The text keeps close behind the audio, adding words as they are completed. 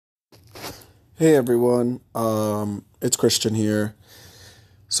Hey everyone, it's Christian here.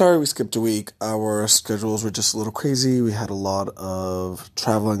 Sorry we skipped a week. Our schedules were just a little crazy. We had a lot of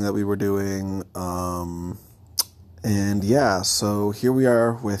traveling that we were doing. So here we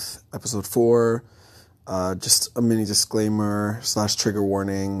are with episode 4. Just a mini disclaimer / trigger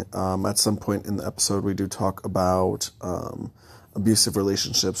warning. At some point in the episode we do talk about abusive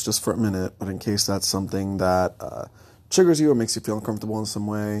relationships just for a minute, but in case that's something that triggers you or makes you feel uncomfortable in some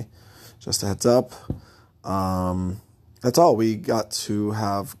way, just a heads up. That's all. We got to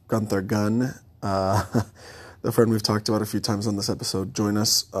have Gunther Gunn, the friend we've talked about a few times on this episode, join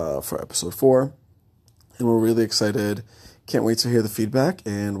us for episode 4. And we're really excited. Can't wait to hear the feedback,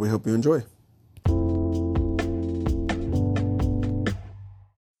 and we hope you enjoy.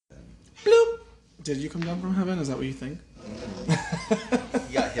 Bloop! Did you come down from heaven? Is that what you think? You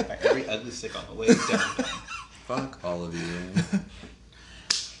got hit by every ugly stick on the way down. Fuck all of you.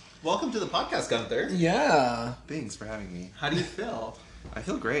 Welcome to the podcast, Gunther. Yeah. Thanks for having me. How do you feel? I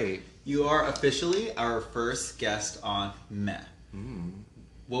feel great. You are officially our first guest on Meh.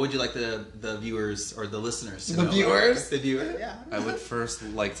 What would you like the viewers or the listeners to know? The viewers? The viewers, yeah. I would first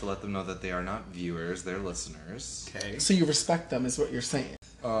like to let them know that they are not viewers, they're listeners. Okay. So you respect them is what you're saying.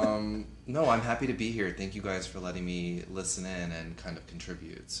 No, I'm happy to be here. Thank you guys for letting me listen in and kind of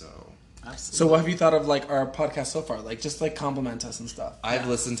contribute, so... Absolutely. So what have you thought of our podcast so far? Just compliment us and stuff. I've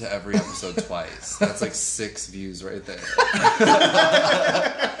listened to every episode twice. That's 6 views right there.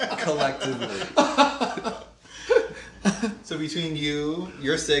 Collectively. So between you,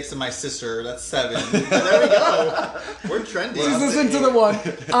 your 6, and my sister, that's 7. There we go. We're trending. Please listen to the one.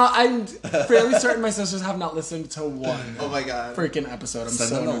 I'm fairly certain my sisters have not listened to one Oh my god. freaking episode. I'm Send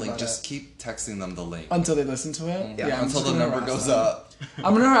so them the nervous link. about Just it. keep texting them the link. Until they listen to it? Yeah, I'm until just the gonna number harass goes them. up.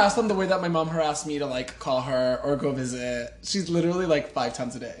 I'm gonna harass them the way that my mom harassed me to call her or go visit. She's literally 5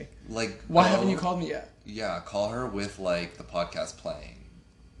 times a day. Why haven't you called me yet? Yeah, call her with the podcast playing.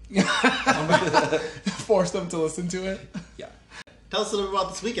 Force them to listen to it. Yeah. Tell us a little bit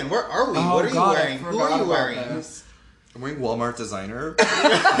about this weekend. Where are we? Oh, What are you God, I wearing? Who forgot are you about wearing? this. I'm wearing Walmart designer.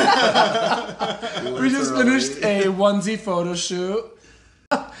 We just finished a onesie photo shoot.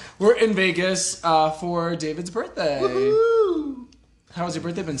 We're in Vegas for David's birthday. Woohoo! How has your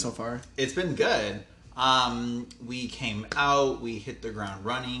birthday been so far? It's been good. We came out, we hit the ground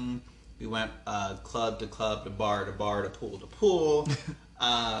running. We went club to club to bar to bar to pool to pool.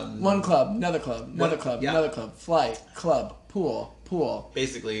 One club, another club, another club, yeah. another club, flight, club, pool.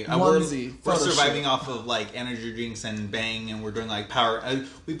 Basically, Onesie, we're photo surviving shoot. off of energy drinks and bang, and we're doing power.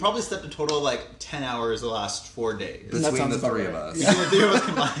 We probably slept a total of 10 hours the last 4 days. That Between sounds the about 3 of right. us. Between the 3 of us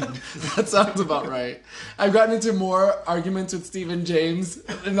combined. That sounds about right. I've gotten into more arguments with Stephen James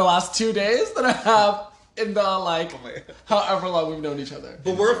in the last 2 days than I have in the my God. however long we've known each other.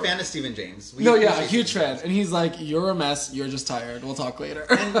 But we're a fan of Stephen James. We No, yeah, appreciate huge Stephen fan. And he's like, you're a mess, you're just tired. We'll talk later.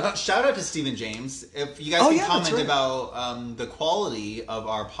 And shout out to Stephen James. If you guys can comment about the quality of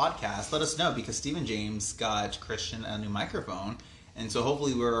our podcast, let us know, because Stephen James got Christian a new microphone, and so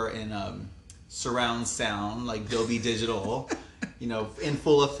hopefully we're in surround sound, Dolby Digital, in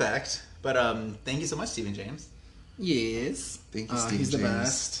full effect. But thank you so much, Stephen James. Yes. Thank you, Stephen He's the James.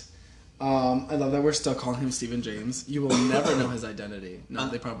 best. I love that we're still calling him Stephen James. You will never know his identity. No,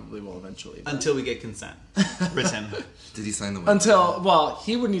 they probably will eventually. But. Until we get consent written. Did he sign the waiver?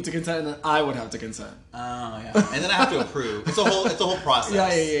 He would need to consent, and then I would have to consent. Oh yeah, and then I have to approve. It's a whole process.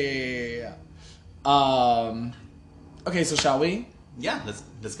 Yeah. Okay, so shall we? Yeah,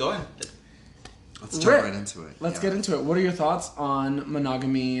 let's go in. Let's jump Rick, right into it. Let's get into it. What are your thoughts on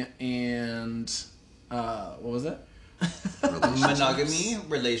monogamy and what was it? Monogamy,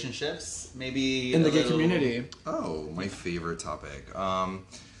 relationships, maybe In the a gay little- community. Oh, my favorite topic.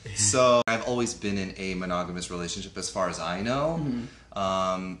 So I've always been in a monogamous relationship as far as I know.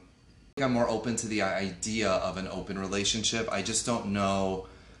 I'm more open to the idea of an open relationship. I just don't know.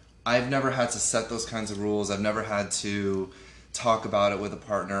 I've never had to set those kinds of rules. I've never had to talk about it with a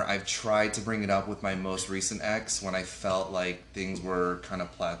partner. I've tried to bring it up with my most recent ex when I felt like things were kind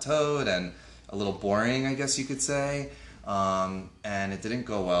of plateaued and a little boring, I guess you could say. And it didn't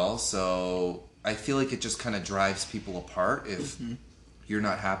go well, so I feel like it just kind of drives people apart if you're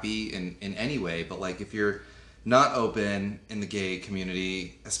not happy in any way. But if you're not open in the gay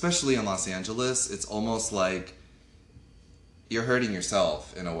community, especially in Los Angeles, it's almost like you're hurting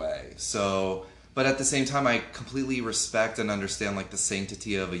yourself in a way. So, but at the same time, I completely respect and understand the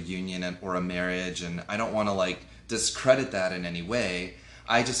sanctity of a union or a marriage, and I don't want to discredit that in any way.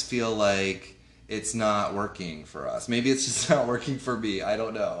 I just feel like it's not working for us. Maybe it's just not working for me. I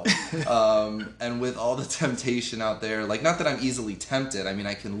don't know. And with all the temptation out there, like, not that I'm easily tempted. I mean,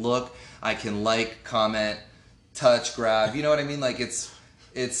 I can look, I can like, comment, touch, grab. You know what I mean? Like,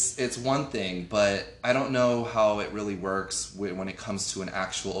 it's one thing, but I don't know how it really works when it comes to an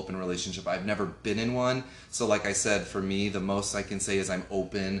actual open relationship. I've never been in one. So like I said, for me, the most I can say is I'm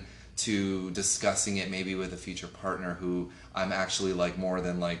open to discussing it maybe with a future partner who I'm actually like more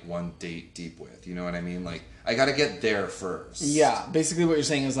than like one date deep with. You know what I mean? Like, I gotta get there first. Yeah, basically what you're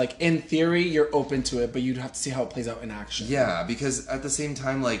saying is like, in theory, you're open to it, but you'd have to see how it plays out in action. Yeah, because at the same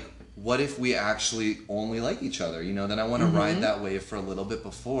time, like, what if we actually only like each other? You know, then I want to ride that wave for a little bit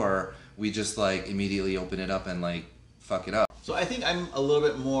before we just like immediately open it up and like fuck it up. So I think I'm a little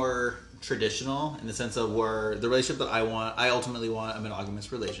bit more traditional in the sense of where the relationship that I ultimately want a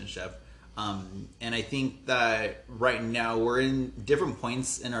monogamous relationship. And I think that right now we're in different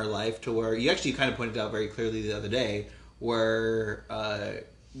points in our life to where you actually kind of pointed out very clearly the other day where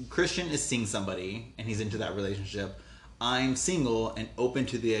Christian is seeing somebody and he's into that relationship. I'm single and open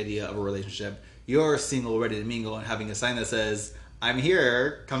to the idea of a relationship. You're single, ready to mingle, and having a sign that says, I'm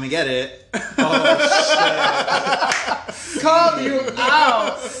here, come and get it. Oh, shit. Called you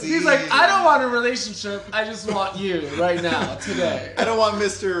out. He's like, I don't want a relationship. I just want you right now, today. I don't want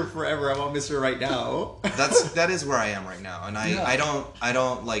Mr. Forever. I want Mr. Right now. That is where I am right now, and I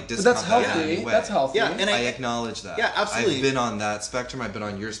don't like discount that's healthy. that in any way. That's healthy. Yeah, and I acknowledge that. Yeah, absolutely. I've been on that spectrum. I've been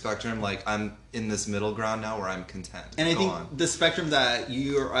on your spectrum. Like, I'm in this middle ground now where I'm content. And I think the spectrum that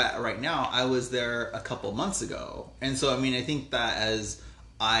you're at right now, I was there a couple months ago, and so I mean, I think that as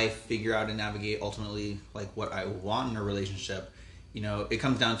I figure out and navigate ultimately like what I want in a relationship, you know, it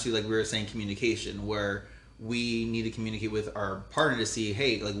comes down to, like we were saying, communication, where we need to communicate with our partner to see,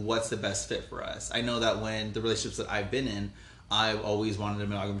 hey, like, what's the best fit for us. I know that when the relationships that I've been in, I've always wanted a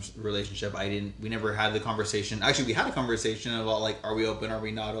monogamous relationship. We never had the conversation. Actually, we had a conversation about like, are we open, are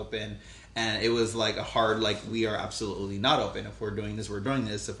we not open? And it was like a hard, like, we are absolutely not open. If we're doing this, we're doing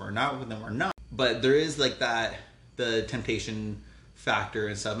this. If we're not, then we're not. But there is like that, the temptation factor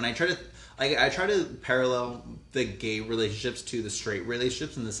and stuff. And I try to parallel the gay relationships to the straight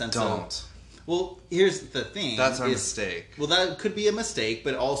relationships in the sense of, well, here's the thing. That's our mistake. Well, that could be a mistake,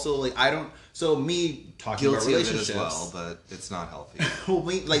 but also like so me talking about relationships of it as well, but it's not healthy. Well,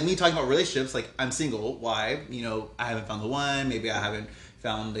 me talking about relationships, like, I'm single. Why? You know, I haven't found the one. Maybe I haven't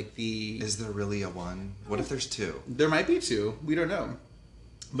found like the. Is there really a one? What if there's two? There might be two. We don't know.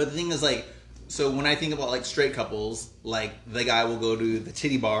 But the thing is, like, so when I think about like straight couples, like, the guy will go to the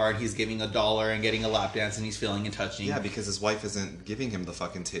titty bar and he's giving $1 and getting a lap dance and he's feeling and touching. Yeah, because his wife isn't giving him the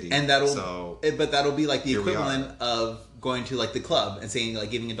fucking titty. And that'll be like the equivalent of going to like the club and saying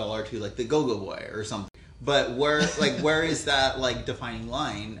like giving $1 to like the go-go boy or something. But where is that like defining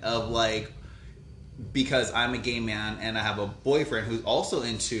line of like, because I'm a gay man and I have a boyfriend who's also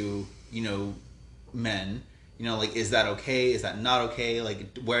into, you know, men. You know, like, is that okay? Is that not okay?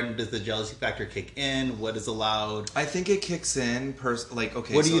 Like, when does the jealousy factor kick in? What is allowed? I think it kicks in,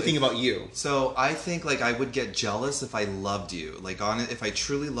 okay. What do you think about you? So, I think, like, I would get jealous if I loved you. Like, if I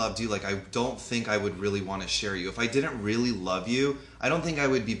truly loved you, like, I don't think I would really want to share you. If I didn't really love you, I don't think I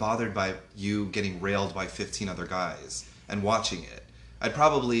would be bothered by you getting railed by 15 other guys and watching it. I'd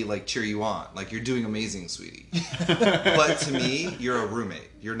probably, like, cheer you on. Like, you're doing amazing, sweetie. But to me, you're a roommate.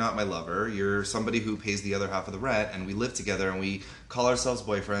 You're not my lover. You're somebody who pays the other half of the rent, and we live together, and we call ourselves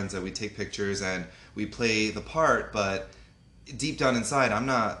boyfriends, and we take pictures, and we play the part, but deep down inside,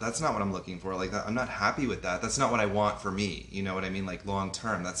 that's not what I'm looking for. Like, I'm not happy with that. That's not what I want for me. You know what I mean? Like, long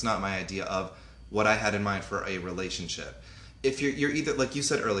term. That's not my idea of what I had in mind for a relationship. If you're either, like you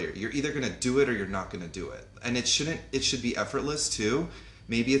said earlier, you're either going to do it or you're not going to do it. And it should be effortless too.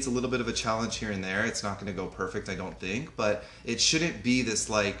 Maybe it's a little bit of a challenge here and there. It's not going to go perfect, I don't think, but it shouldn't be this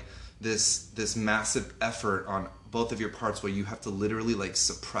massive effort on both of your parts where you have to literally like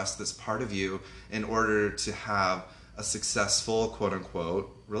suppress this part of you in order to have a successful, quote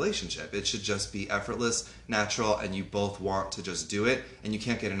unquote, relationship. It should just be effortless, natural, and you both want to just do it, and you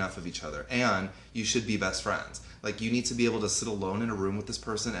can't get enough of each other. And you should be best friends. Like, you need to be able to sit alone in a room with this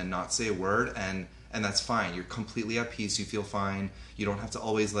person and not say a word, and that's fine. You're completely at peace. You feel fine. You don't have to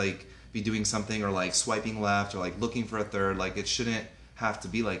always, like, be doing something or, like, swiping left or, like, looking for a third. Like, it shouldn't have to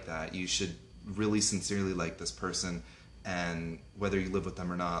be like that. You should really sincerely like this person, and whether you live with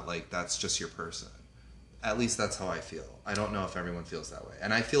them or not, like, that's just your person. At least that's how I feel. I don't know if everyone feels that way.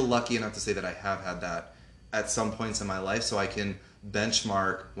 And I feel lucky enough to say that I have had that at some points in my life, so I can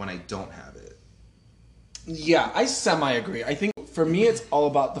benchmark when I don't have it. Yeah, I semi-agree. I think for me it's all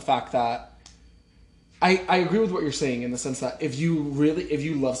about the fact that I agree with what you're saying in the sense that if you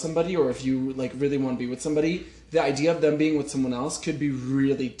love somebody or if you like really want to be with somebody, the idea of them being with someone else could be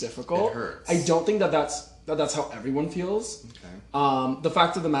really difficult. It hurts. I don't think that's how everyone feels. Okay. The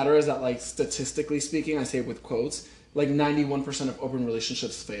fact of the matter is that, like, statistically speaking, I say it with quotes, like 91% of open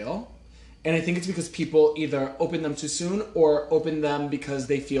relationships fail. And I think it's because people either open them too soon or open them because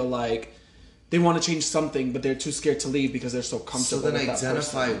they feel like they want to change something, but they're too scared to leave because they're so comfortable. So then with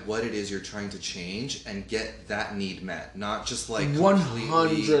identify that person. what it is you're trying to change and get that need met, not just like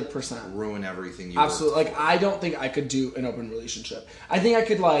 100% ruin everything you absolutely. Like, I don't think I could do an open relationship. I think I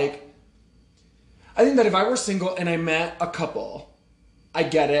could I think that if I were single and I met a couple, I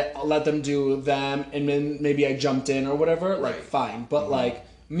get it. I'll let them do them, and then maybe I jumped in or whatever. Like, fine, but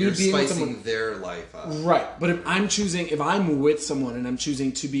me you're being spicing with someone, their life up. right? But if I'm with someone and I'm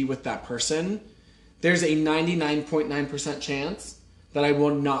choosing to be with that person, there's a 99.9% chance that I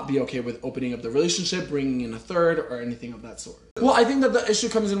will not be okay with opening up the relationship, bringing in a third, or anything of that sort. Well, I think that the issue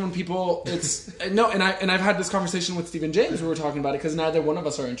comes in when people, no, and I've had this conversation with Stephen James. We were talking about it because neither one of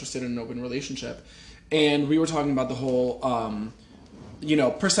us are interested in an open relationship, and we were talking about the whole,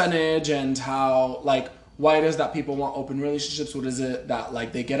 percentage and how, like, why it is that people want open relationships. What is it that,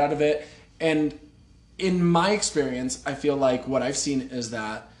 like, they get out of it? And in my experience, I feel like what I've seen is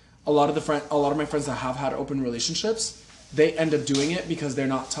that a lot of my friends that have had open relationships, they end up doing it because they're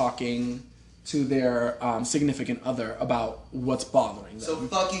not talking to their significant other about what's bothering them. So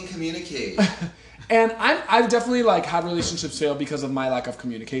fucking communicate. And I've definitely, like, had relationships fail because of my lack of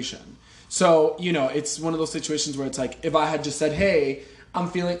communication. So, it's one of those situations where it's like, if I had just said, hey, I'm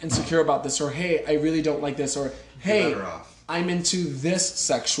feeling insecure about this, or hey, I really don't like this, or hey, I'm into this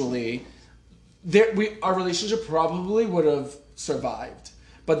sexually, our relationship probably would have survived.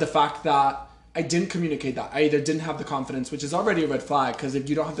 But the fact that I didn't communicate that, I either didn't have the confidence, which is already a red flag, because if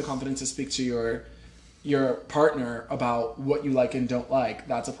you don't have the confidence to speak to your partner about what you like and don't like,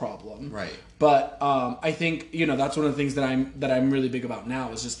 that's a problem. Right. But I think that's one of the things that I'm really big about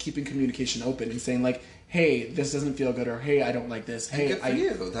now is just keeping communication open and saying, like, hey, this doesn't feel good, or hey, I don't like this. Hey, good for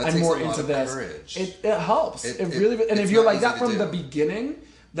you. That I'm takes more a lot into of this. courage. It helps. It really. And if you're like that from the beginning,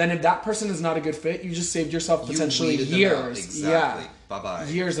 then if that person is not a good fit, you just saved yourself potentially years. Exactly. Yeah. Bye-bye.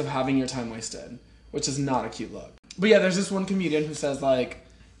 Years of having your time wasted, which is not a cute look. But yeah, there's this one comedian who says, like,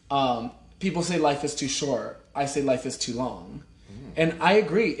 people say life is too short. I say life is too long. And I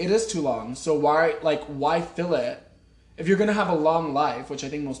agree, it is too long. So why fill it? If you're going to have a long life, which I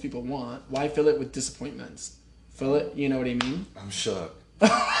think most people want, why fill it with disappointments? Fill it, you know what I mean? I'm shook. No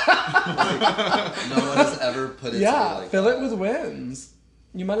one has ever put it to me like fill that. it with wins.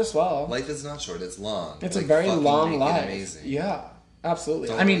 You might as well. Life is not short, it's long. It's a very long life. Amazing. Yeah, absolutely.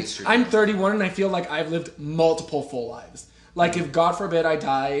 Don't I mean, waste your I'm time. 31 and I feel like I've lived multiple full lives. Like, if God forbid I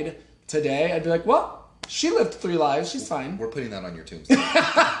died today, I'd be like, well, she lived 3 lives. She's fine. We're putting that on your tombstone.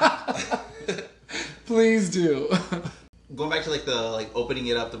 Please do. Going back to the opening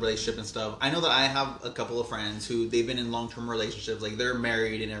it up, the relationship and stuff. I know that I have a couple of friends who they've been in long-term relationships, like they're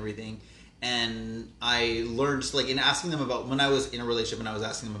married and everything. And I learned just in asking them about when I was in a relationship and I was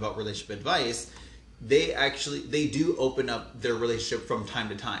asking them about relationship advice, they do open up their relationship from time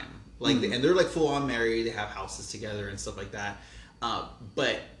to time. And they're full on married. They have houses together and stuff like that.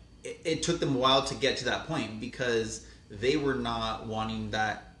 But it took them a while to get to that point because they were not wanting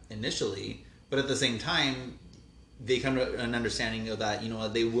that initially. But at the same time, they come to an understanding of that,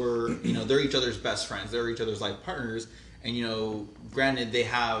 they were, they're each other's best friends. They're each other's life partners. And, granted, they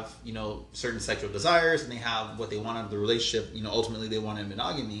have, certain sexual desires and they have what they want out of the relationship. Ultimately they wanted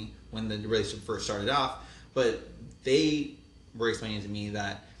monogamy when the relationship first started off. But they were explaining to me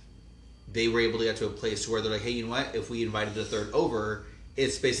that they were able to get to a place where they're like, hey, you know what? If we invited the third over,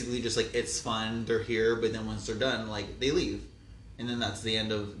 it's basically just it's fun. They're here, but then once they're done, they leave. And then that's the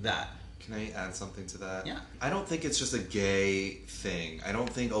end of that. Can I add something to that? Yeah. I don't think it's just a gay thing. I don't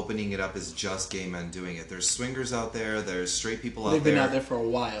think opening it up is just gay men doing it. There's swingers out there. There's straight people out there. They've been out there for a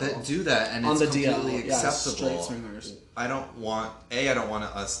while. That do that, and on it's the completely DL, acceptable. Straight swingers. I don't want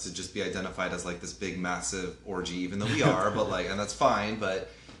us to just be identified as this big massive orgy, even though we are. But and that's fine.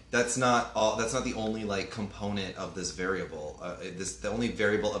 But that's not all. That's not the only component of this variable. The only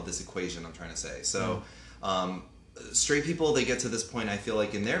variable of this equation. I'm trying to say. So. Straight people, they get to this point, I feel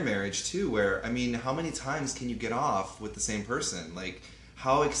in their marriage too, where, how many times can you get off with the same person?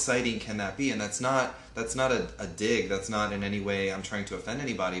 How exciting can that be? And that's not a dig. That's not in any way I'm trying to offend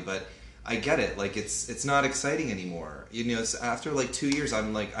anybody, but I get it. It's not exciting anymore. After 2 years,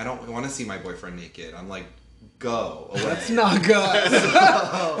 I'm I don't want to see my boyfriend naked. I'm go away. That's not good.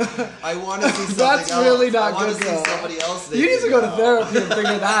 I want to see something else. That's really not I want good, to see girl. somebody else. You need to go to therapy and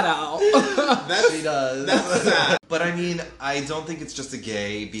figure that out. She does. That's sad. But I mean, I don't think it's just a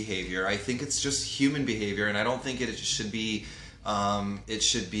gay behavior. I think it's just human behavior, and I don't think it should be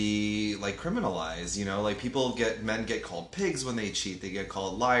like criminalized, you know, like men get called pigs when they cheat, they get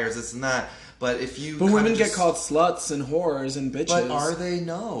called liars, this and that. But women get called sluts and whores and bitches. But are they?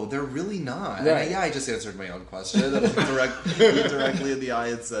 No, they're really not. Right. And I just answered my own question. Looked directly in the eye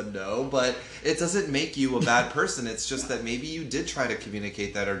and said no. But it doesn't make you a bad person. It's just that maybe you did try to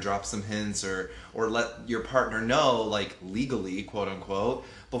communicate that or drop some hints or let your partner know, like legally, quote unquote,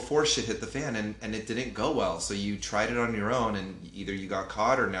 before shit hit the fan, and it didn't go well. So you tried it on your own, and either you got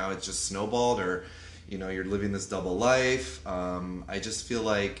caught or now it's just snowballed, or you know, you're living this double life. I just feel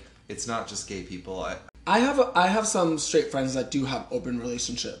like it's not just gay people. I have some straight friends that do have open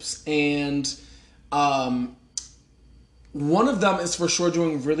relationships, and one of them is for sure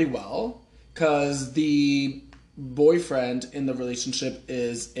doing really well because the boyfriend in the relationship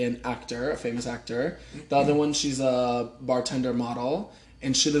is an actor, a famous actor. The other one, she's a bartender model,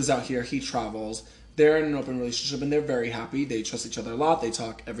 and she lives out here. He travels. They're in an open relationship, and they're very happy. They trust each other a lot. They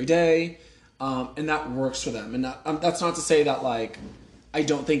talk every day, and that works for them. And that's not to say that, like, I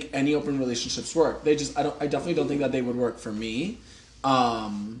don't think any open relationships work. I definitely don't think that they would work for me. I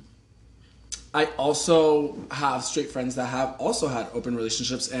also have straight friends that have also had open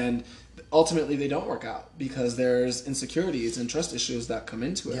relationships, and ultimately they don't work out because there's insecurities and trust issues that come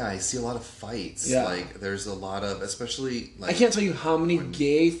into it. Yeah, I see a lot of fights. Yeah. Like, there's a lot of, especially, like, I can't tell you how many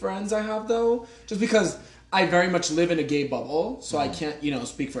gay friends I have, though, just because I very much live in a gay bubble, so I can't,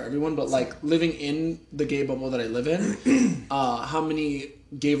 speak for everyone, but, like, living in the gay bubble that I live in, how many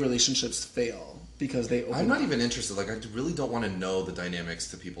gay relationships fail because they open I'm not up. even interested. Like, I really don't want to know the dynamics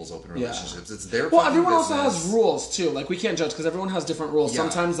to people's open relationships. It's their Well, fucking everyone business. also has rules, too. Like, we can't judge because everyone has different rules. Yeah.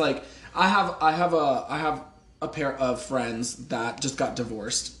 Sometimes, like, I have a pair of friends that just got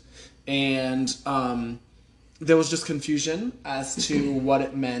divorced, and there was just confusion as to what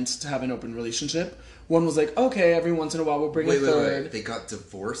it meant to have an open relationship. One was like, okay, every once in a while we'll bring a third. Wait. They got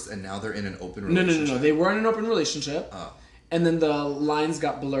divorced and now they're in an open No. relationship? They were in an open relationship, and then the lines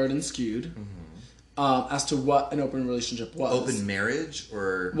got blurred and skewed as to what an open relationship was. Open marriage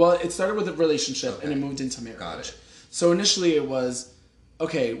or... Well, it started with a relationship and it moved into marriage. Got it. So initially it was,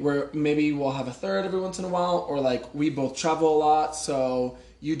 okay, maybe we'll have a third every once in a while, or like we both travel a lot, so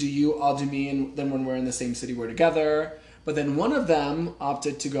you do you, I'll do me, and then when we're in the same city, we're together. But then one of them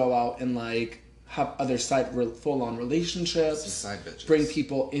opted to go out and like have other full-on relationships, Some side bitches. bring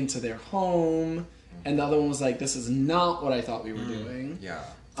people into their home, and the other one was like, this is not what I thought we were doing. Yeah.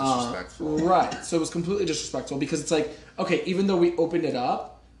 Disrespectful. Right. So it was completely disrespectful because it's like, okay, even though we opened it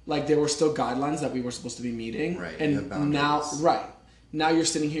up, like there were still guidelines that we were supposed to be meeting. Right. And now you're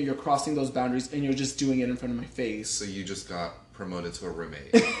sitting here, you're crossing those boundaries, and you're just doing it in front of my face. So you just got promoted to a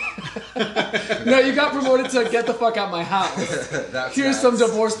roommate. No, you got promoted to get the fuck out my house. Here's some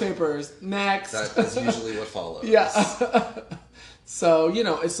divorce papers. Next. That is usually what follows. Yeah. So,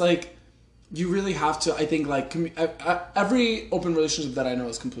 it's like, you really have to, I think, like, every open relationship that I know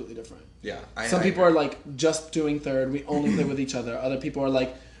is completely different. Yeah. Some people are like, just doing third, we only play with each other. Other people are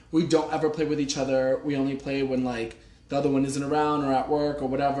like, we don't ever play with each other. We only play when, like, the other one isn't around or at work or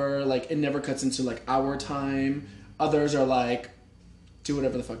whatever. Like, it never cuts into, like, our time. Others are like, do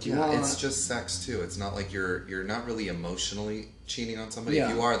whatever the fuck you want. It's just sex too. It's not like you're not really emotionally cheating on somebody. Yeah.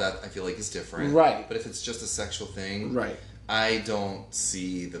 If you are, that I feel like is different. Right. But if it's just a sexual thing, Right. I don't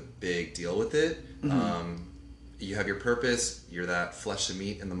see the big deal with it. Mm-hmm. You have your purpose. You're that flesh and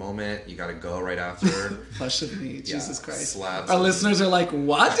meat in the moment. You got to go right after. Flesh of meat. Yeah, Jesus Christ. slabs Our of listeners are like,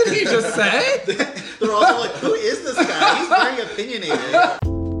 what did he just say? They're also like, who is this guy? He's very opinionated.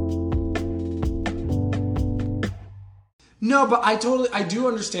 No, but I do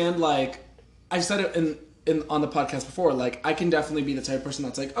understand, like, I've said it in on the podcast before, like, I can definitely be the type of person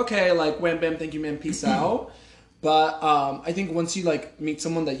that's like, okay, like, wham, bam, thank you, man, peace out. But I think once you, like, meet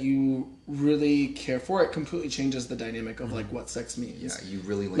someone that you really care for, it completely changes the dynamic of, like, what sex means. Yeah, you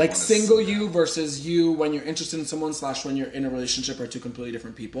really like wanna single see you that. versus you when you're interested in someone / when you're in a relationship are two completely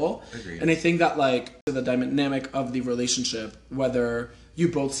different people. Agreed. And I think that, like, the dynamic of the relationship, whether you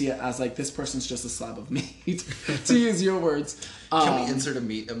both see it as, like, this person's just a slab of meat, to use your words. Can we insert a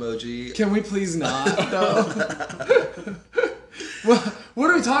meat emoji? Can we please not, though? What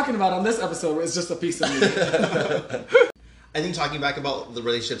are we talking about on this episode? It's just a piece of meat. I think talking back about the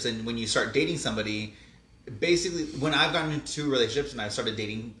relationships and when you start dating somebody, basically when I've gotten into relationships and I started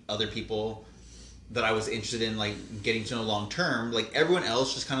dating other people that I was interested in, like, getting to know long term, like, everyone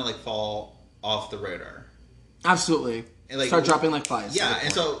else just kind of, like, fall off the radar. Absolutely. And like, start dropping like flies. Yeah,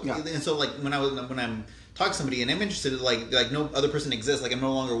 and so like when I'm talking to somebody and I'm interested, like no other person exists. Like I'm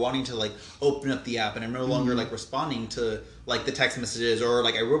no longer wanting to like open up the app, and I'm no longer like responding to like the text messages, or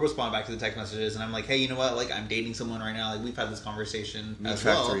like I will respond back to the text messages, and I'm like, hey, you know what? Like I'm dating someone right now. Like we've had this conversation. Meat as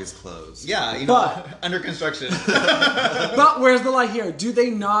factory well. is closed. Yeah, you know, under construction. But where's the lie here? Do they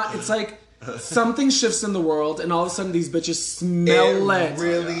not? It's like something shifts in the world, and all of a sudden these bitches smell it.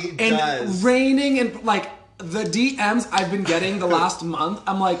 Really and does. Raining and like the DMs I've been getting the last month.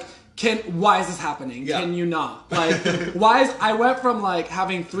 I'm like, why is this happening? Yeah. Can you not? Like, I went from like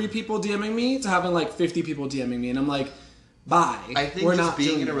having 3 people DMing me to having like 50 people DMing me, and I'm like, bye. I think We're just not being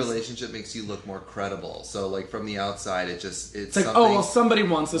doing in a this. relationship makes you look more credible. So like from the outside, it's like, oh well, somebody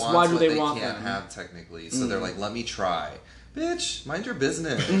wants this. Why do what they want can't them? have technically. So they're like, let me try. Bitch, mind your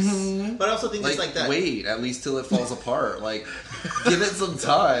business. But I also think it's like that. Wait, at least till it falls apart. Like, give it some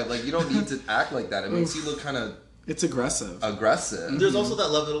time. Like, you don't need to act like that. It makes you look kind of It's aggressive. There's also that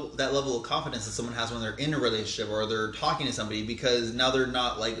level of confidence that someone has when they're in a relationship or they're talking to somebody, because now they're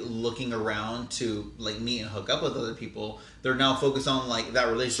not like looking around to like meet and hook up with other people. They're now focused on like that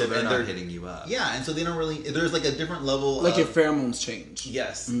relationship, so they're and not they're hitting you up. Yeah, and so they don't really. There's like a different level. Like of, your pheromones change.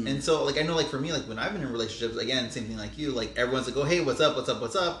 Yes, and so like I know like for me, like when I've been in relationships, again, same thing like you. Like everyone's like, oh hey, what's up?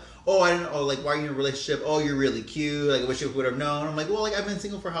 Oh, I don't know. Like, why are you in a relationship? Oh, you're really cute. Like, I wish you would have known. I'm like, well, like I've been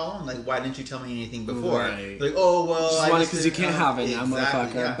single for how long? Like, why didn't you tell me anything before? Right. Like, oh well, Just I want it just 'cause you didn't can't know. have it now,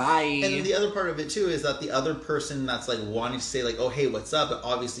 motherfucker. Yeah. Bye. And then the other part of it too is that the other person that's like wanting to say like, oh hey, what's up? But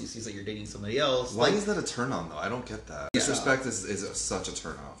obviously sees that you're dating somebody else. Why like, is that a turn on though? I don't get that. Yeah. Disrespect is such a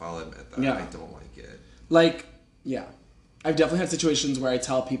turn off. I'll admit that. Yeah. I don't like it. Like, yeah. I've definitely had situations where I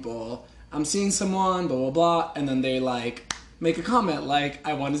tell people, I'm seeing someone, blah, blah, blah, and then they, like, make a comment like,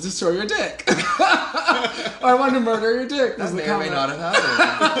 I wanted to destroy your dick. Or I wanted to murder your dick. That was the may or may comment. not have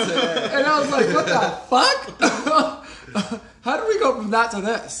happened. And I was like, what the fuck? How did we go from that to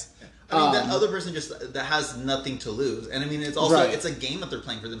this? I mean, that other person just that has nothing to lose, and I mean, it's also Right. it's a game that they're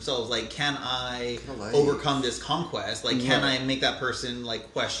playing for themselves. Like, can I Right. overcome this conquest? Like, can Right. I make that person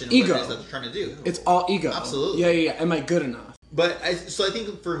like question Ego. what it is that they're trying to do? It's all ego. Absolutely. Yeah. Am I good enough? But I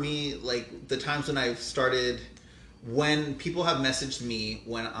think for me, like the times when I've started, when people have messaged me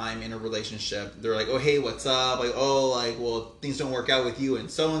when I'm in a relationship, they're like, "Oh hey, what's up?" Like, "Oh, like, well, things don't work out with you and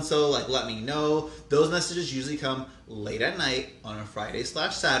so, like, let me know." Those messages usually come late at night on a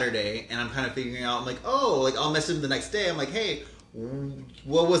Friday/Saturday, and I'm kind of figuring out. I'm like, "Oh, like I'll message them the next day." I'm like, "Hey,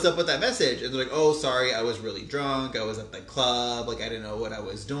 what was up with that message?" And they're like, "Oh, sorry, I was really drunk. I was at the club. Like, I didn't know what I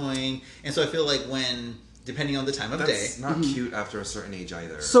was doing." And so I feel like when, depending on the time of day, That's not cute after a certain age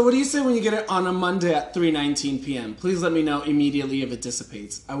either. So what do you say when you get it on a Monday at 3:19 p.m.? Please let me know immediately if it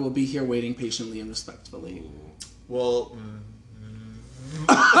dissipates. I will be here waiting patiently and respectfully. well,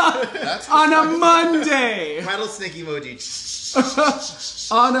 That's On a Monday! rattlesnake emoji.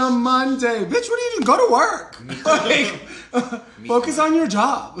 On a Monday. Bitch, what are you doing? Go to work. Like, focus on your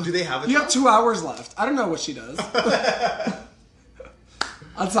job. Do they have a You job? have 2 hours left. I don't know what she does.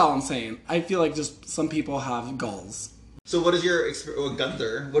 That's all I'm saying. I feel like just some people have goals. So, what is your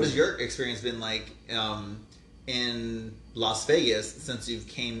Gunther? What has your experience been like in Las Vegas since you've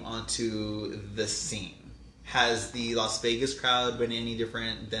came onto the scene? Has the Las Vegas crowd been any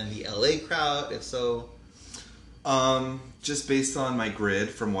different than the LA crowd? If so, just based on my grid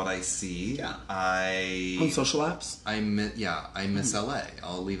from what I see, Yeah. On social apps? I miss LA.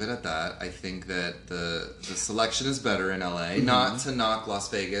 I'll leave it at that. I think that the selection is better in LA. Not to knock Las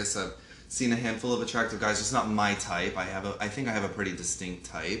Vegas. I've seen a handful of attractive guys, just not my type. I think I have a pretty distinct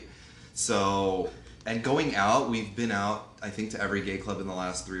type. So, and going out, we've been out, I think, to every gay club in the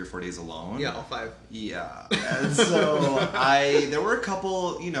last 3 or 4 days alone. yeah, all 5. Yeah. And so there were a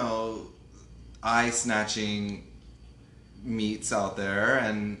couple, eye-snatching meets out there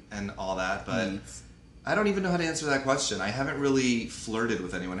and all that, but Meets. I don't even know how to answer that question. I haven't really flirted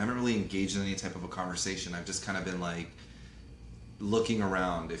with anyone. I haven't really engaged in any type of a conversation. I've just kind of been like looking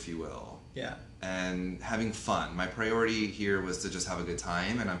around, if you will, Yeah. and having fun. My priority here was to just have a good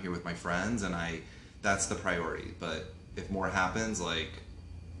time, and I'm here with my friends, and that's the priority. But if more happens, like,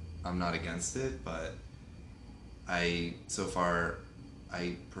 I'm not against it, but so far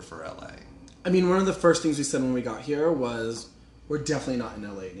I prefer LA. I mean, one of the first things we said when we got here was, we're definitely not in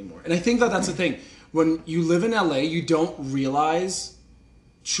LA anymore. And I think that that's the thing. When you live in LA, you don't realize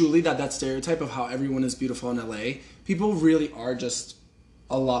truly that stereotype of how everyone is beautiful in LA. People really are just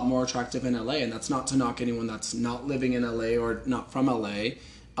a lot more attractive in LA. And that's not to knock anyone that's not living in LA or not from LA.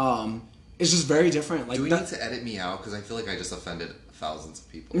 It's just very different. Like, Do we need to edit me out? Because I feel like I just offended thousands of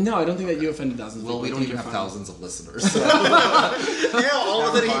people. No, I don't think that you offended thousands of people. Well, we don't even have thousands of listeners. So. All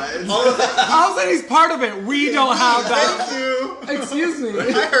of a sudden, I'll say he's part of it. We don't have that. Thank you. Excuse me.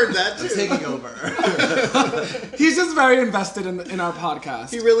 I heard that too. Taking over. He's just very invested in our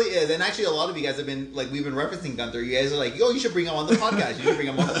podcast. He really is. And actually, a lot of you guys have been, like, we've been referencing Gunther. You guys are like, yo, you should bring him on the podcast. You should bring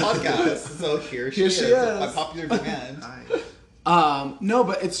him on the podcast. So here she is. By popular demand. No,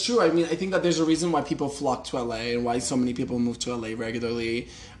 but it's true. I mean, I think that there's a reason why people flock to LA and why so many people move to LA regularly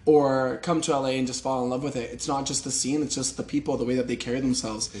or come to LA and just fall in love with it. It's not just the scene, it's just the people, the way that they carry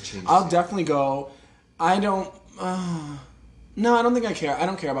themselves. I'll definitely go. I don't think I care. I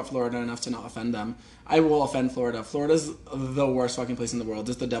don't care about Florida enough to not offend them. I will offend Florida. Florida's the worst fucking place in the world.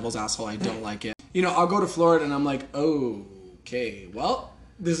 It's the devil's asshole. I don't like it. You know, I'll go to Florida and I'm like, oh, okay, well,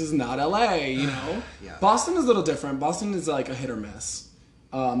 this is not LA, you know? Yeah. Boston is a little different. Boston is like a hit or miss.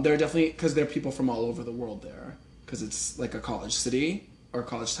 They're definitely, because there are people from all over the world there, because it's like a college city or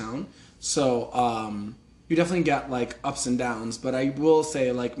college town. So you definitely get like ups and downs, but I will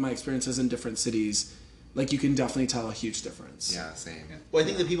say like my experiences in different cities, like you can definitely tell a huge difference. Yeah, same. Well, I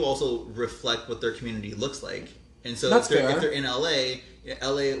think that people also reflect what their community looks like. And so That's if they're in LA,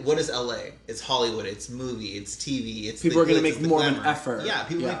 what is LA? It's Hollywood, it's movie, it's TV, it's people are going to glitz, make more of an glamour. effort. Yeah,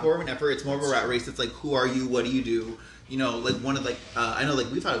 people make more of an effort. It's more of a rat race. It's like, who are you? What do you do? You know, like one of I know like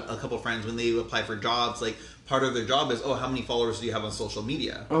we've had a couple of friends when they apply for jobs, like part of their job is, how many followers do you have on social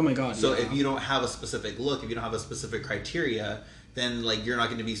media? Oh my God. So if you don't have a specific look, if you don't have a specific criteria, then like you're not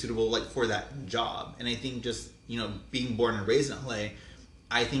going to be suitable like for that job. And I think just, you know, being born and raised in LA,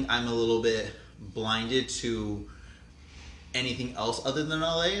 I think I'm a little bit blinded to anything else other than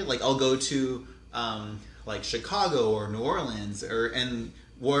LA. Like I'll go to like Chicago or New Orleans and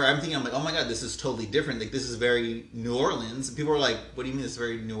where I'm thinking, I'm like, oh my God, this is totally different. Like this is very New Orleans. And people are like, what do you mean this is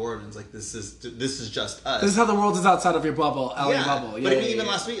very New Orleans? Like this is just us. This is how the world is outside of your bubble, LA bubble. Yeah, but even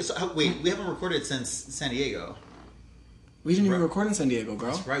last week. So wait, we haven't recorded since San Diego. We didn't even record in San Diego,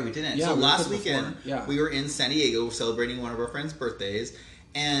 girl. That's right, we didn't. Yeah, so we last recorded weekend, before. we were in San Diego celebrating one of our friends' birthdays,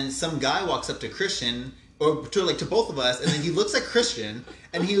 and some guy walks up to Christian, or to both of us, and then he looks at Christian,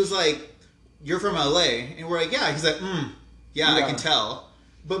 and he was like, "You're from LA," and we're like, "Yeah." He's like, yeah, I can tell,"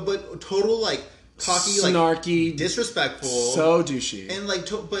 but total like cocky, snarky, like disrespectful, so douchey, and like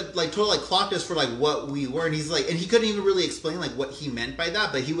total like clocked us for like what we were, and he's like, and he couldn't even really explain like what he meant by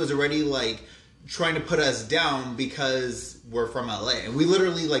that, but he was already like trying to put us down because we're from LA, and we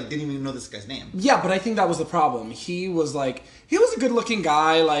literally like didn't even know this guy's name. Yeah, but I think that was the problem. He was a good looking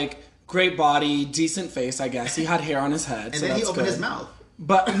guy, like great body, decent face, I guess. He had hair on his head, and so then he that's opened good. his mouth.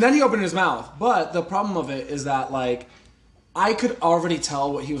 And then he opened his mouth. But the problem of it is that like I could already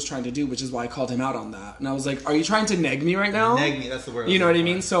tell what he was trying to do, which is why I called him out on that. And I was like, are you trying to neg me right now? Neg me, that's the word. You know what I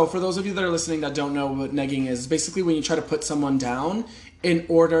mean? So for those of you that are listening that don't know what negging is, basically when you try to put someone down in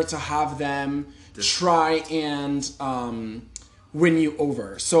order to have them try and win you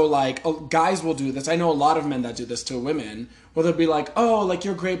over. So like guys will do this. I know a lot of men that do this to women, where they'll be like, oh, like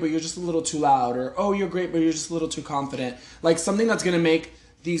you're great, but you're just a little too loud, or oh, you're great, but you're just a little too confident. Like something that's gonna make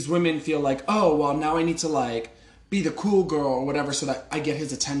these women feel like, oh, well, now I need to like be the cool girl or whatever so that I get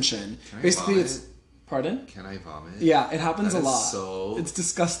his attention. Basically, it's pardon? Can I vomit? Yeah, it happens a lot. So it's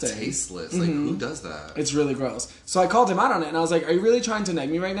disgusting. Tasteless. Like who does that? It's really gross. So I called him out on it, and I was like, "Are you really trying to neg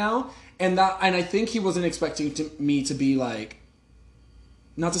me right now?" And I think he wasn't expecting me to be like,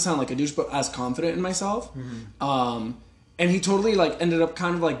 not to sound like a douche, but as confident in myself. And he totally like ended up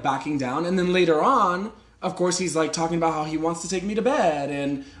kind of like backing down. And then later on, of course, he's like talking about how he wants to take me to bed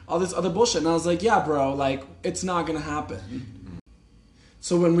and all this other bullshit. And I was like, yeah, bro, like it's not gonna happen.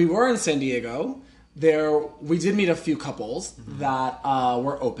 So when we were in San Diego, we did meet a few couples that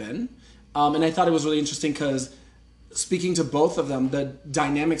were open. And I thought it was really interesting because speaking to both of them, the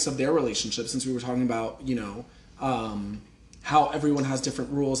dynamics of their relationship, since we were talking about, you know, how everyone has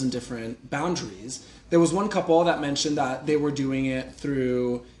different rules and different boundaries. There was one couple that mentioned that they were doing it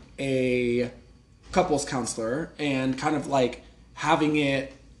through a couples counselor and kind of like having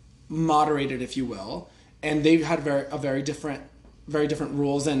it moderated, if you will. And they had very different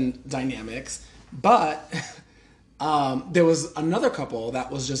rules and dynamics. But there was another couple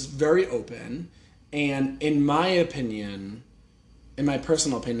that was just very open. And in my opinion, in my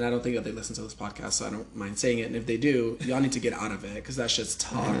personal opinion, I don't think that they listen to this podcast, so I don't mind saying it. And if they do, y'all need to get out of it because that shit's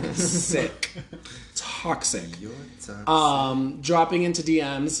toxic. Toxic. You're toxic. Dropping into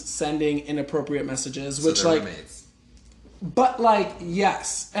DMs, sending inappropriate messages, So which they're like, roommates. but like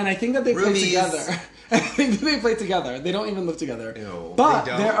yes, and I think that they play Roomies. together. I think that they play together. They don't even live together. Ew. But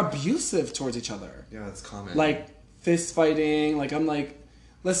They don't? they're abusive towards each other. Yeah, that's common. Like fist fighting. Like I'm like,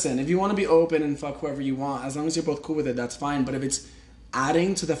 listen, if you want to be open and fuck whoever you want, as long as you're both cool with it, that's fine. But if it's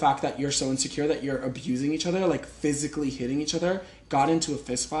adding to the fact that you're so insecure that you're abusing each other, like physically hitting each other, got into a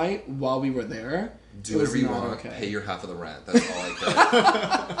fist fight while we were there. Do whatever you want. Okay. Pay your half of the rent. That's all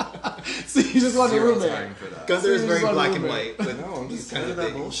I get. So you just want a roommate. Gunther is very black and white. But no, I'm just kind of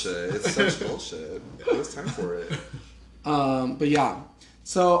that bullshit. It's such bullshit. There's time for it. But yeah.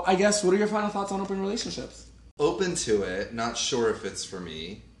 So I guess, what are your final thoughts on open relationships? Open to it. Not sure if it's for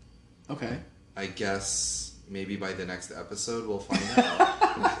me. Okay. I guess maybe by the next episode we'll find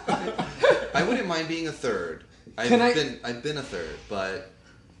out. I wouldn't mind being a third. I've been a third, but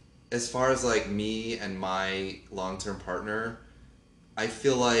as far as like me and my long-term partner, I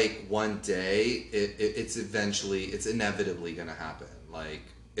feel like one day it's inevitably gonna happen. Like,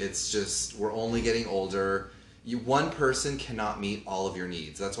 it's just, we're only getting older. One person cannot meet all of your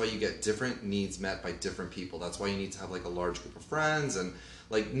needs. That's why you get different needs met by different people. That's why you need to have like a large group of friends and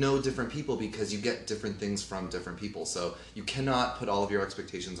like know different people, because you get different things from different people. So you cannot put all of your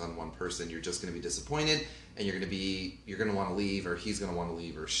expectations on one person. You're just going to be disappointed, and you're going to want to leave, or he's going to want to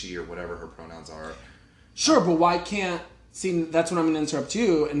leave, or she, or whatever her pronouns are. Sure, but why can't, see, that's when I'm going to interrupt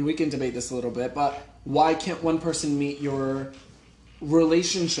you, and we can debate this a little bit, but why can't one person meet your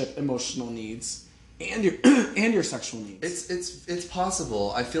relationship emotional needs and your sexual needs? It's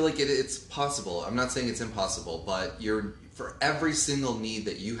possible. I feel like it's possible. I'm not saying it's impossible, but for every single need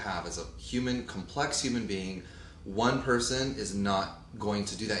that you have as a complex human being, one person is not going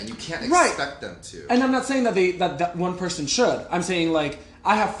to do that, and you can't expect them to. And I'm not saying that one person should. I'm saying, like,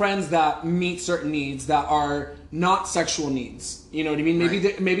 I have friends that meet certain needs that are not sexual needs. You know what I mean?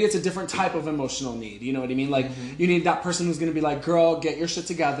 Maybe it's a different type of emotional need. You know what I mean? Like, you need that person who's going to be like, girl, get your shit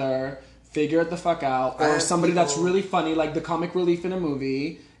together, figure it the fuck out. Or somebody that's really funny, like the comic relief in a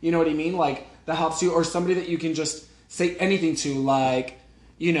movie. You know what I mean? Like, that helps you. Or somebody that you can just say anything to, like,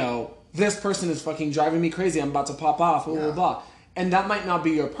 you know, this person is fucking driving me crazy, I'm about to pop off, blah, blah, blah. And that might not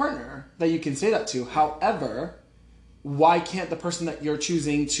be your partner that you can say that to. However, why can't the person that you're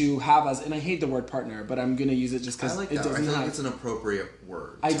choosing to have as, and I hate the word partner, but I'm going to use it just because it doesn't have... I feel like it's an appropriate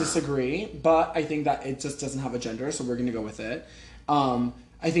word. I disagree, but I think that it just doesn't have a gender, so we're going to go with it. I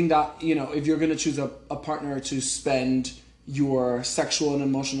think that, you know, if you're going to choose a partner to spend your sexual and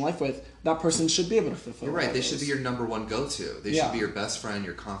emotional life with, that person should be able to fulfill. You're right. They should be your number one go-to. They should be your best friend,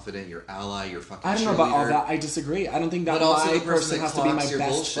 your confidant, your ally, your fucking I don't know about all that. I disagree. I don't think that my person has to be my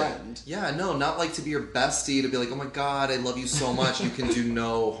best friend. Yeah, no, not like to be your bestie, to be like, oh my God, I love you so much, you can do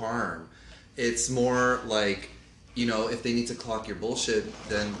no harm. It's more like, you know, if they need to clock your bullshit,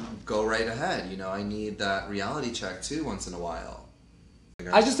 then go right ahead. You know, I need that reality check too once in a while.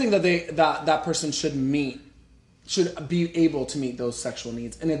 I just think that that person should be able to meet those sexual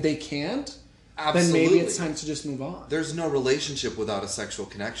needs. And if they can't, then maybe it's time to just move on. There's no relationship without a sexual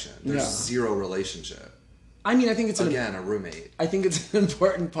connection. There's zero relationship. I mean, I think it's... a roommate. I think it's an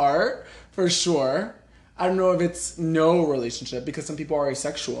important part, for sure. I don't know if it's no relationship, because some people are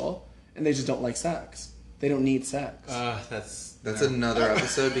asexual, and they just don't like sex. They don't need sex. That's another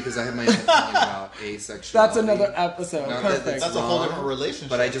episode, because I have my own opinion about asexuality. That's another episode. Perfect. That's a whole different relationship.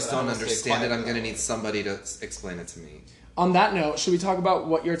 But I just don't understand it. I'm going to need somebody to explain it to me. On that note, should we talk about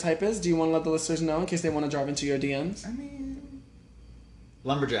what your type is? Do you want to let the listeners know in case they want to drive into your DMs? I mean,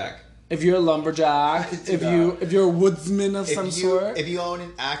 lumberjack. If you're a lumberjack, if you're a woodsman of some sort, if you own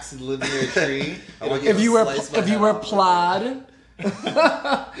an axe and live near a tree, if you wear plaid.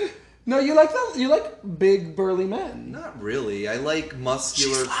 No, you like that. You like big burly men. Not really. I like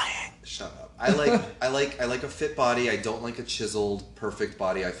muscular. She's lying. Shut up. I like a fit body. I don't like a chiseled, perfect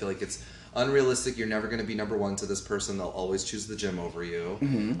body. I feel like it's unrealistic. You're never going to be number one to this person. They'll always choose the gym over you.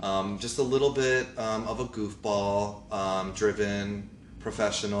 Mm-hmm. Just a little bit of a goofball, driven,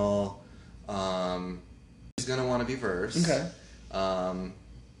 professional. He's going to want to be first. Okay. I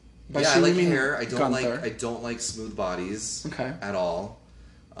like hair. I don't like smooth bodies. Okay. At all.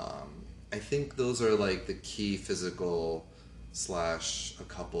 I think those are like the key physical / a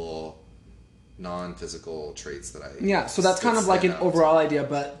couple non-physical traits that I... Yeah, so that's kind of like an overall idea,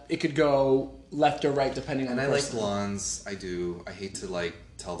 but it could go left or right depending on the person. And I like blondes. I do. I hate to like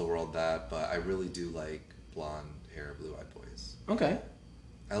tell the world that, but I really do like blonde hair, blue-eyed boys. Okay.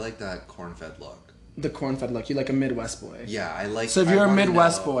 I like that corn-fed look. The corn-fed look. You like a Midwest boy. Yeah, I like... So if you're a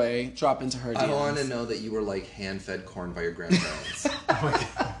Midwest boy, drop into her DMs. I want to know that you were like hand-fed corn by your grandparents. Oh my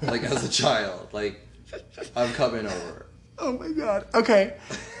God. Like as a child. Like, I'm coming over. Oh my God. Okay.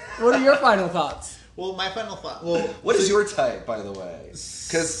 What are your final thoughts? Well, my final thought... What is your type, by the way?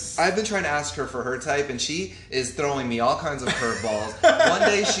 Because I've been trying to ask her for her type, and she is throwing me all kinds of curveballs. One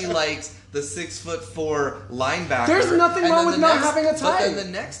day she likes the 6'4" linebacker. There's nothing wrong with not having a type. But then the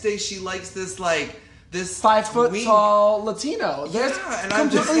next day she likes this like this 5 foot wink. tall Latino. That's and I'm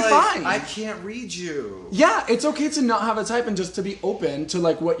just completely like, fine. I can't read you. Yeah, it's okay to not have a type and just to be open to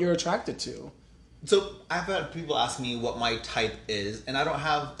like what you're attracted to. So I've had people ask me what my type is, and I don't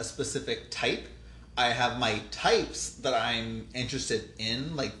have a specific type. I have my types that I'm interested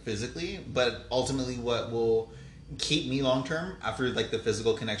in, like physically, but ultimately what will keep me long term after like the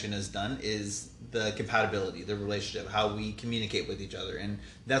physical connection is done is the compatibility, the relationship, how we communicate with each other. And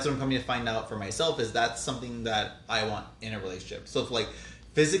that's what I'm coming to find out for myself, is that's something that I want in a relationship. So if like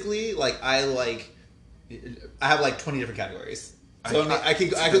physically, like I have like 20 different categories. So I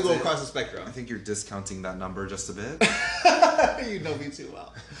could go across the spectrum. I think you're discounting that number just a bit. You know me too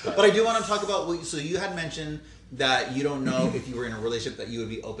well. But I do want to talk about so you had mentioned that you don't know if you were in a relationship that you would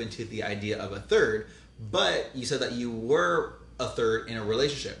be open to the idea of a third, but you said that you were a third in a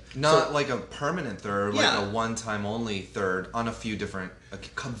relationship. Not like a permanent third, Yeah. like a one-time only third on a few different,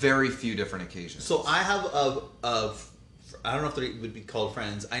 very few different occasions. So I have I don't know if they would be called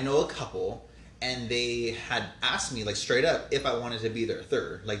friends. I know a couple, and they had asked me like straight up if I wanted to be their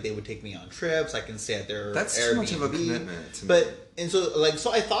third. Like they would take me on trips. I can stay at their That's Airbnb. too much of a commitment to me. But and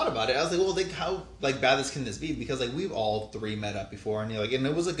so I thought about it. I was like, well, like how like bad can this be? Because like we've all three met up before, and and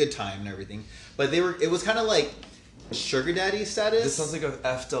it was a good time and everything. But it was kind of like sugar daddy status. This sounds like a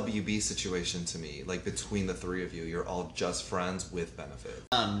FWB situation to me. Like between the three of you, you're all just friends with benefits.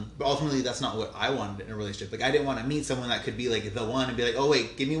 But ultimately, that's not what I wanted in a relationship. Like, I didn't want to meet someone that could be like the one and be like, "Oh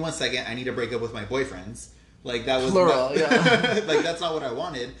wait, give me 1 second. I need to break up with my boyfriends." Like that was Plural, yeah. like that's not what I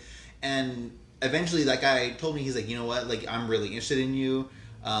wanted. And eventually, that guy told me, he's like, "You know what? Like, I'm really interested in you.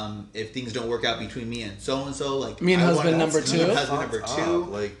 If things don't work out between me and so, like Me and husband number two? husband number two,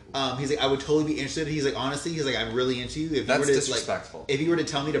 Like, he's like, I would totally be interested. He's like, honestly, he's like, I'm really into you. If That's you were to, disrespectful. Like, if you were to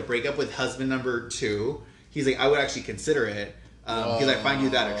tell me to break up with husband number two, he's like, I would actually consider it because I find you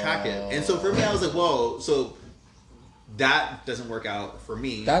that attractive. And so for me, I was like, whoa, so that doesn't work out for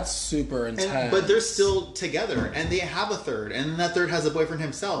me. That's super intense. But they're still together, and they have a third, and that third has a boyfriend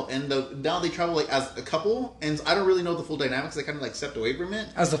himself, and now they travel like as a couple, and I don't really know the full dynamics. They kind of like stepped away from it.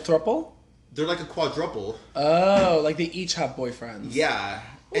 As a throuple? They're like a quadruple. Oh, like they each have boyfriends. Yeah,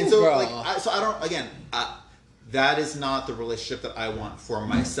 and Ooh, so girl. like, I don't. Again, that is not the relationship that I want for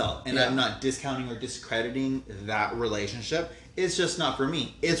myself, and Yeah. I'm not discounting or discrediting that relationship. It's just not for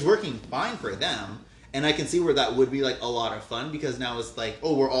me. It's working fine for them. And I can see where that would be like a lot of fun, because now it's like,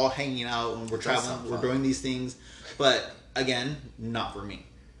 oh, we're all hanging out and we're traveling, we're doing these things. But again, not for me.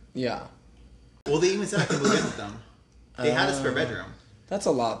 Yeah. Well, they even said I could move in with them. They had a spare bedroom That's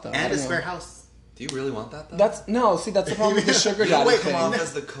a lot, though. I and a don't know. spare house. do you really want that though? That's the problem with the sugar daddy Wait, thing. come off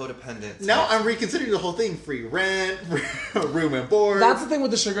as the codependent. Now I'm reconsidering the whole thing: free rent, room and board. That's the thing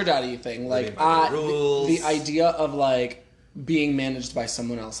with the sugar daddy thing. Like, Living by the rules. the idea of like being managed by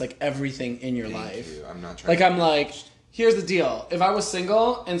someone else, like everything in your life. Thank you. I'm not trying. Like, to I'm like, here's the deal. If I was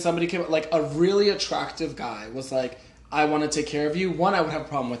single and somebody came, like a really attractive guy was like, I want to take care of you, one, I would have a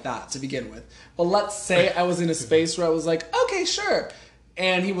problem with that to begin with. But let's say I was in a space where I was like, okay, sure.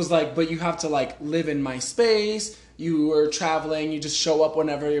 And he was like, but you have to like live in my space. You are traveling. You just show up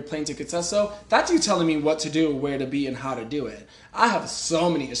whenever your plane ticket says so. That's you telling me what to do, where to be, and how to do it. I have so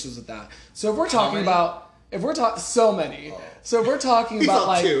many issues with that. So if we're talking about, so many. So if we're talking He's about all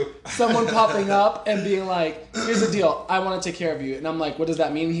like two. someone popping up and being like, here's the deal, I want to take care of you. And I'm like, what does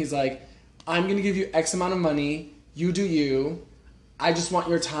that mean? He's like, I'm going to give you X amount of money. You do you. I just want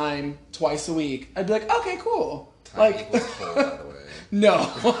your time twice a week. I'd be like, okay, cool. Time Like, equals cold, by the way. no.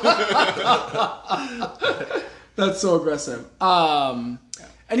 That's so aggressive.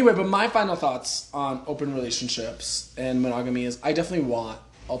 Anyway, but my final thoughts on open relationships and monogamy is I definitely want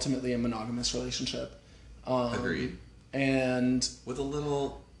ultimately a monogamous relationship. Agreed. And With a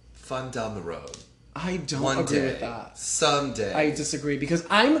little fun down the road. I don't One agree day. with that. Someday. I disagree because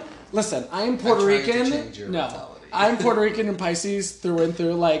I am Puerto I'm trying to Rican. change your No, mentality. I'm Puerto Rican and Pisces through and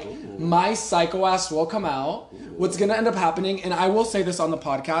through. Like, my psycho ass will come out. What's gonna end up happening, and I will say this on the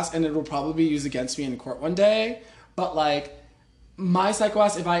podcast, and it will probably be used against me in court one day. But like, my psycho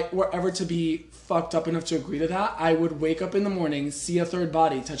ass, if I were ever to be fucked up enough to agree to that, I would wake up in the morning, see a third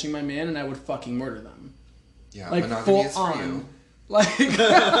body touching my man, and I would fucking murder them. Yeah, Like, monogamy full is for on. you. Like,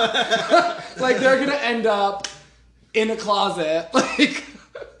 like they're gonna end up in a closet,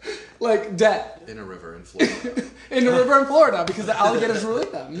 like dead In a river in Florida. in a river in Florida because the alligators rule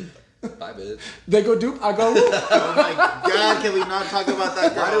them. Bye, bitch. They go doop, I go whoop. Oh my god, can we not talk about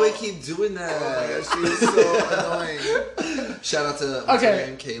that girl? Why do we keep doing that? Oh my gosh, she's so annoying. Shout out to what's Okay. her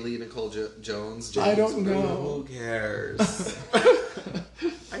name? Kaylee Nicole Jones. I don't Who know. cares?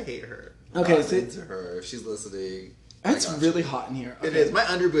 I hate her. Okay, I'm so into her. If she's listening, It's really hot in here. Okay. It is. My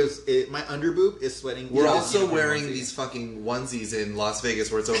underboob is sweating. We're also wearing these fucking onesies in Las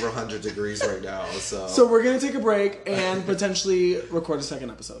Vegas where it's over 100 degrees right now. So we're going to take a break and potentially record a second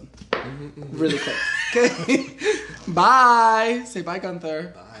episode. Really quick. Okay. Bye. Say bye,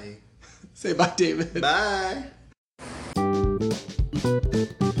 Gunther. bye. Say bye, David. Bye.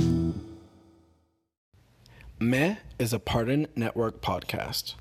 Meh is a Pardon Network podcast.